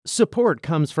Support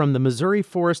comes from the Missouri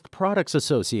Forest Products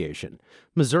Association.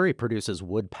 Missouri produces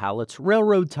wood pallets,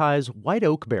 railroad ties, white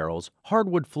oak barrels,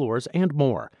 hardwood floors, and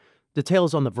more.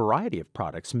 Details on the variety of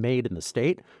products made in the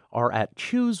state are at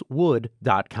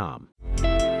choosewood.com.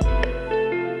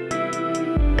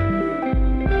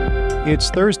 It's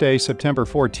Thursday, September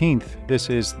 14th. This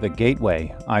is The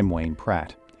Gateway. I'm Wayne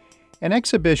Pratt. An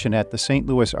exhibition at the St.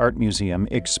 Louis Art Museum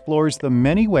explores the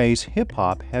many ways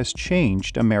hip-hop has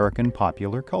changed American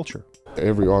popular culture.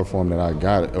 Every art form that I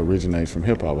got originates from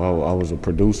hip-hop. I was a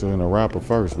producer and a rapper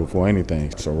first before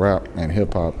anything. So rap and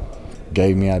hip-hop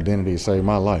gave me identity, saved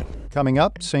my life. Coming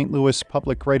up, St. Louis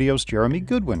Public Radio's Jeremy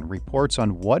Goodwin reports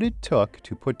on what it took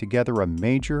to put together a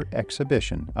major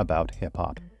exhibition about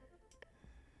hip-hop.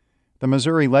 The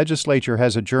Missouri legislature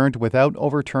has adjourned without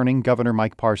overturning Governor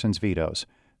Mike Parson's vetoes.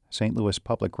 St. Louis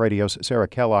Public Radio's Sarah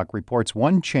Kellogg reports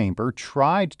one chamber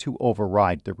tried to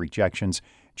override the rejections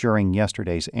during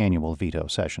yesterday's annual veto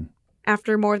session.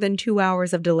 After more than 2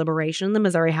 hours of deliberation, the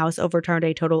Missouri House overturned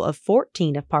a total of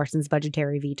 14 of Parson's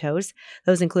budgetary vetoes.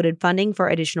 Those included funding for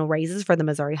additional raises for the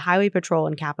Missouri Highway Patrol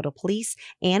and Capitol Police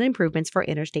and improvements for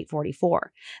Interstate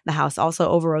 44. The House also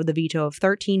overrode the veto of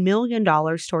 $13 million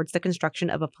towards the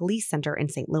construction of a police center in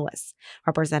St. Louis.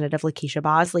 Representative Lakeisha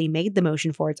Bosley made the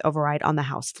motion for its override on the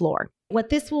House floor. What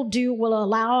this will do will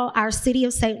allow our city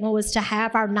of St. Louis to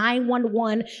have our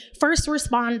 911 first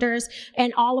responders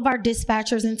and all of our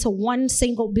dispatchers into one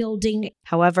single building.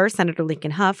 However, Senator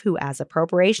Lincoln Huff, who as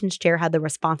appropriations chair had the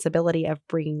responsibility of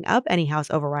bringing up any House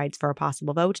overrides for a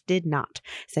possible vote, did not,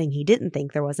 saying he didn't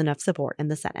think there was enough support in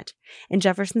the Senate. In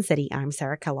Jefferson City, I'm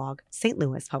Sarah Kellogg, St.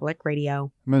 Louis Public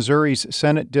Radio. Missouri's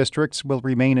Senate districts will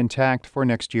remain intact for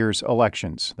next year's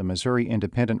elections. The Missouri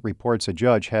Independent reports a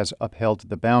judge has upheld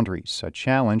the boundaries. A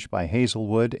challenge by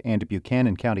Hazelwood and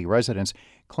Buchanan County residents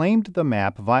claimed the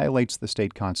map violates the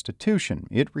state constitution.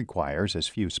 It requires as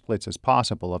few splits as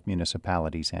possible of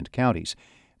municipalities and counties.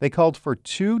 They called for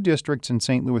 2 districts in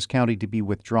St. Louis County to be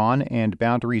withdrawn and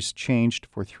boundaries changed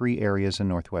for 3 areas in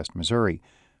northwest Missouri.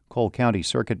 Cole County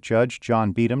Circuit Judge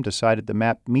John Beadham decided the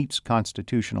map meets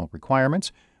constitutional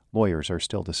requirements. Lawyers are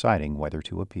still deciding whether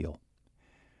to appeal.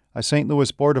 A St.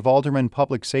 Louis Board of Aldermen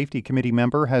Public Safety Committee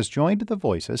member has joined the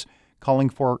voices calling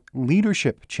for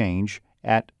leadership change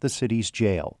at the city's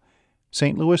jail.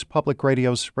 St. Louis Public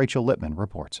Radio's Rachel Lippman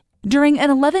reports. During an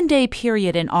 11-day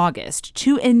period in August,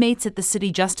 2 inmates at the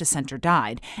City Justice Center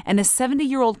died, and a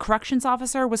 70-year-old corrections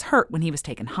officer was hurt when he was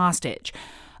taken hostage.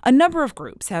 A number of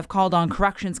groups have called on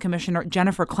Corrections Commissioner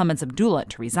Jennifer Clemens Abdullah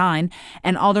to resign,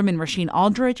 and Alderman Rasheen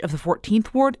Aldridge of the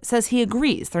 14th Ward says he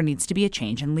agrees there needs to be a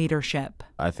change in leadership.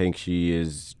 I think she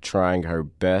is trying her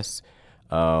best,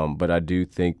 but I do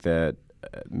think that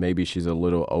maybe she's a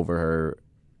little over her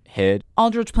head.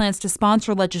 Aldridge plans to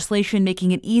sponsor legislation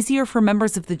making it easier for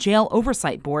members of the Jail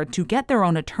Oversight Board to get their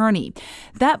own attorney.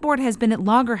 That board has been at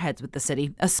loggerheads with the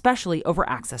city, especially over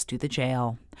access to the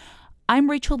jail. I'm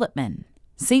Rachel Lippman,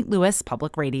 St. Louis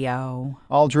Public Radio.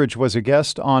 Aldridge was a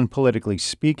guest on Politically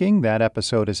Speaking. That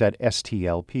episode is at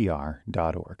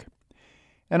stlpr.org.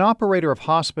 An operator of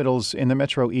hospitals in the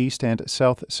Metro East and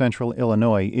South Central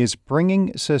Illinois is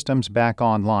bringing systems back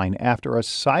online after a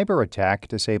cyber attack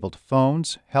disabled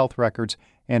phones, health records,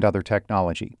 and other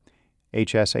technology.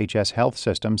 HSHS Health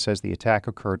System says the attack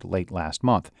occurred late last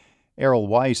month. Errol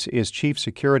Weiss is Chief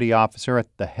Security Officer at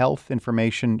the Health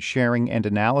Information Sharing and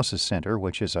Analysis Center,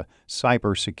 which is a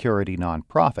cybersecurity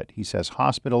nonprofit. He says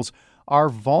hospitals are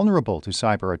vulnerable to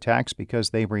cyber attacks because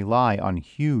they rely on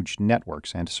huge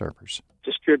networks and servers.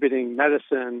 Distributing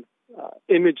medicine,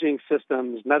 imaging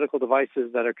systems, medical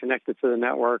devices that are connected to the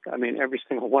network. I mean, every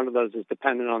single one of those is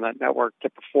dependent on that network to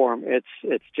perform its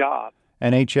job.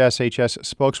 An HSHS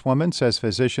spokeswoman says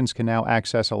physicians can now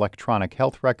access electronic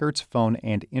health records, phone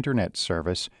and internet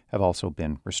service have also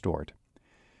been restored.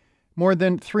 More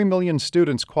than 3 million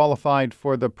students qualified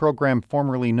for the program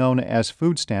formerly known as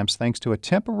food stamps thanks to a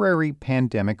temporary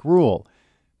pandemic rule.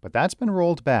 But that's been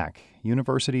rolled back.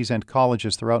 Universities and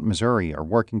colleges throughout Missouri are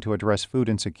working to address food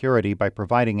insecurity by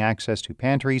providing access to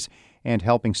pantries and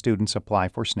helping students apply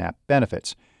for SNAP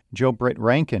benefits. Jo Britt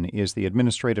Rankin is the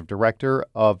administrative director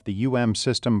of the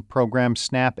system program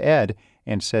SNAP Ed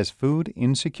and says food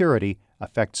insecurity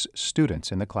affects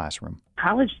students in the classroom.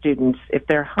 College students, if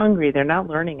they're hungry, they're not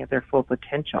learning at their full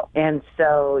potential. And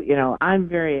so, I'm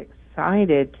very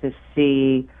excited to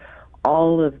see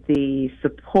all of the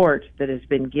support that has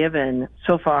been given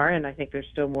so far, and I think there's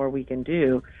still more we can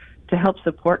do to help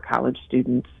support college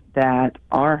students that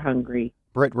are hungry.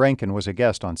 Britt Rankin was a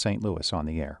guest on St. Louis on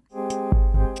the Air.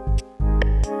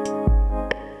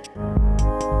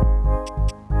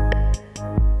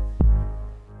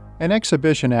 An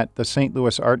exhibition at the St.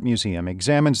 Louis Art Museum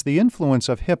examines the influence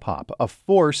of hip-hop, a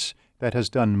force that has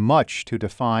done much to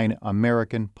define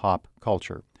American pop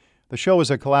culture. The show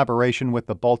is a collaboration with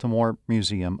the Baltimore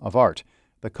Museum of Art.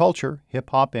 The culture,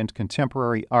 hip-hop, and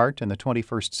contemporary art in the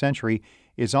 21st century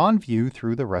is on view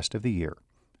through the rest of the year.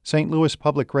 St. Louis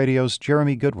Public Radio's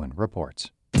Jeremy Goodwin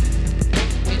reports.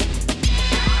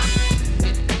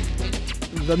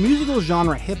 The musical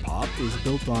genre hip-hop is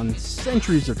built on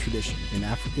centuries of tradition in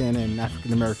African and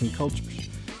African-American cultures.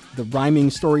 The rhyming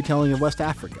storytelling of West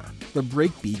Africa, the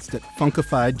breakbeats that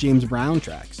funkified James Brown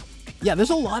tracks. Yeah,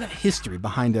 there's a lot of history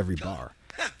behind every bar.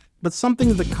 But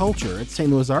something the culture at St.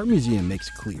 Louis Art Museum makes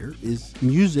clear is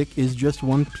music is just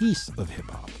one piece of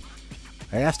hip-hop.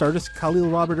 I asked artist Khalil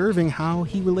Robert Irving how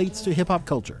he relates to hip-hop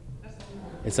culture.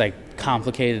 It's like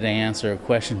complicated to answer a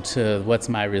question to what's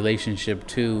my relationship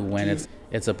to when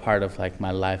it's a part of like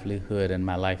my livelihood and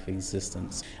my life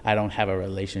existence. I don't have a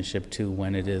relationship to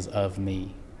when it is of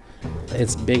me.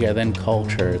 It's bigger than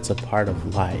culture, it's a part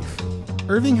of life.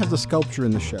 Irving has a sculpture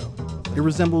in the show. It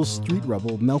resembles street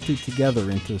rubble melted together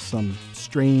into some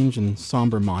strange and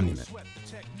somber monument.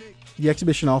 The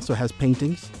exhibition also has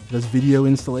paintings, it has video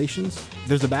installations.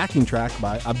 There's a backing track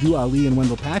by Abdul Ali and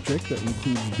Wendell Patrick that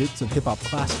includes bits of hip-hop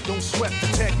classics. Don't sweat the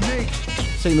technique.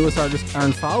 St. Louis artist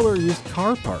Aaron Fowler used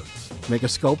car parts to make a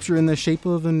sculpture in the shape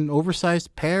of an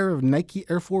oversized pair of Nike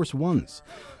Air Force Ones.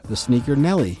 The sneaker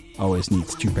Nelly always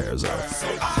needs two pairs of.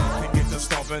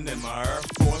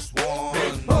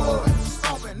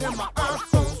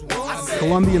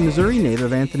 Columbia, Missouri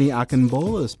native Anthony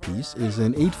Akinbola's piece is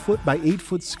an 8-foot by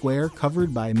 8-foot square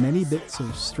covered by many bits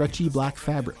of stretchy black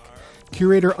fabric.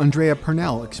 Curator Andrea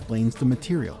Purnell explains the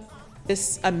material.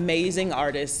 This amazing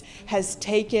artist has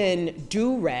taken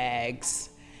do-rags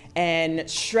and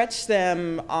stretched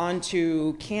them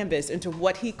onto canvas into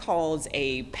what he calls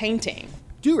a painting.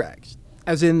 Do-rags,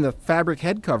 as in the fabric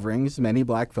head coverings many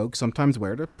black folks sometimes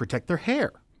wear to protect their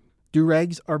hair.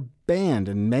 Do-rags are banned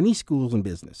in many schools and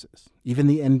businesses, even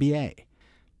the NBA.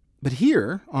 But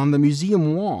here, on the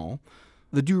museum wall,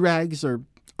 the do-rags are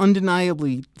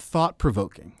undeniably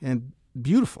thought-provoking and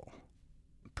beautiful.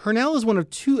 Purnell is one of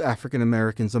 2 African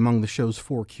Americans among the show's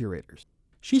 4 curators.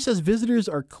 She says visitors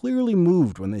are clearly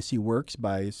moved when they see works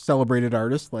by celebrated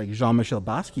artists like Jean-Michel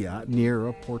Basquiat near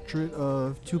a portrait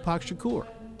of Tupac Shakur.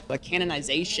 A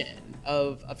canonization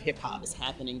of hip-hop is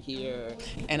happening here,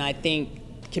 and I think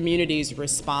community's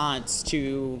response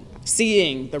to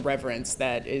seeing the reverence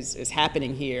that is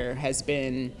happening here has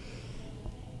been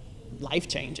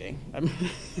life-changing. I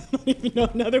don't even know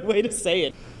another way to say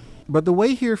it. But the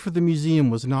way here for the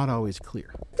museum was not always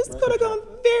clear. This could have gone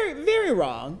very, very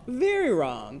wrong. Very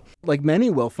wrong. Like many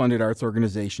well-funded arts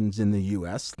organizations in the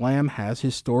U.S., SLAM has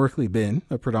historically been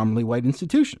a predominantly white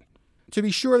institution. To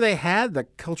be sure they had the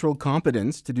cultural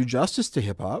competence to do justice to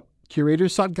hip-hop,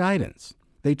 curators sought guidance.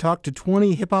 They talked to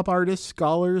 20 hip-hop artists,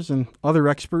 scholars, and other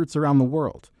experts around the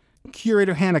world.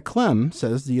 Curator Hannah Clem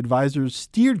says the advisors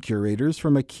steered curators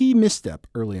from a key misstep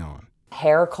early on.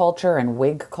 Hair culture and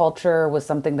wig culture was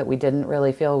something that we didn't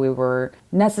really feel we were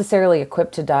necessarily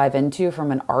equipped to dive into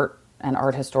from an art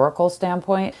historical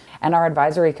standpoint. And our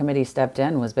advisory committee stepped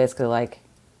in, was basically like,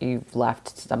 you've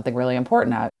left something really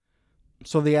important out.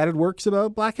 So they added works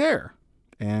about black hair.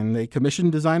 And they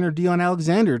commissioned designer Dion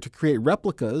Alexander to create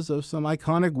replicas of some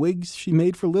iconic wigs she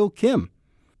made for Lil' Kim.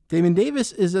 Damon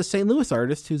Davis is a St. Louis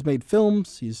artist who's made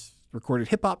films, he's recorded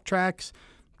hip-hop tracks.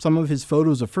 Some of his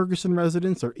photos of Ferguson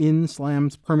residents are in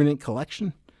SLAM's permanent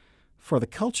collection. For the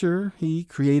culture, he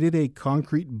created a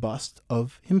concrete bust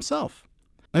of himself.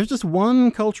 There's just one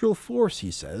cultural force,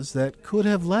 he says, that could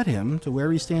have led him to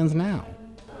where he stands now.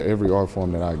 Every art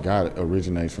form that I got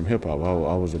originates from hip-hop.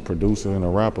 I was a producer and a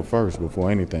rapper first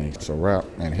before anything. So rap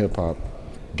and hip-hop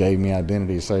gave me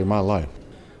identity, saved my life.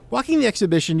 Walking the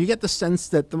exhibition, you get the sense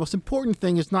that the most important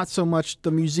thing is not so much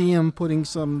the museum putting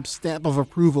some stamp of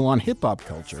approval on hip-hop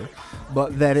culture,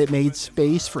 but that it made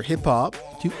space for hip-hop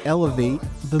to elevate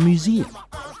the museum.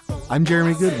 I'm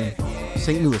Jeremy Goodwin,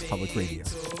 St. Louis Public Radio.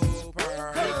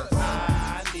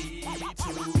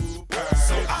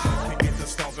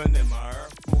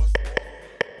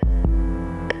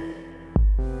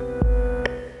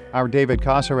 Our David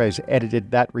Casares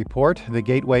edited that report. The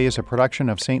Gateway is a production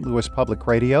of St. Louis Public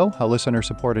Radio, a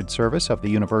listener-supported service of the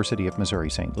University of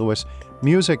Missouri-St. Louis.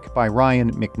 Music by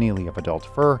Ryan McNeely of Adult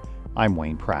Fur. I'm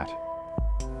Wayne Pratt.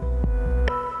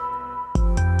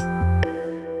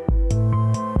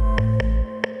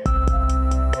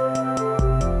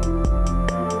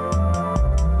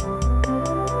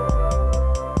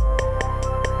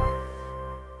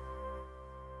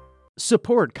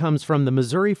 Support comes from the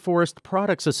Missouri Forest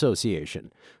Products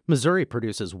Association. Missouri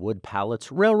produces wood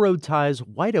pallets, railroad ties,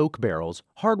 white oak barrels,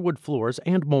 hardwood floors,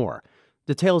 and more.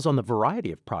 Details on the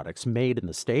variety of products made in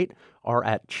the state are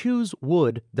at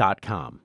choosewood.com.